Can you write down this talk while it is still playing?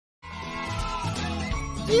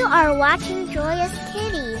You are watching Joyous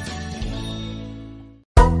Kiddies.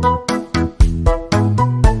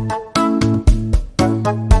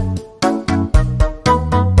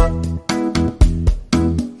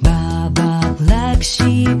 Baa Baa, black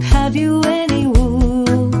sheep, have you any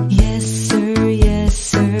wool? Yes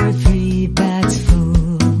sir, 3 bags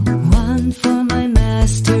full. One for my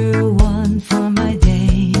master, one for my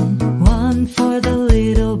dame, one for the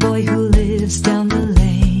little boy who lives down the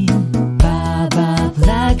lane. Baa Baa,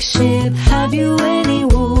 black sheep,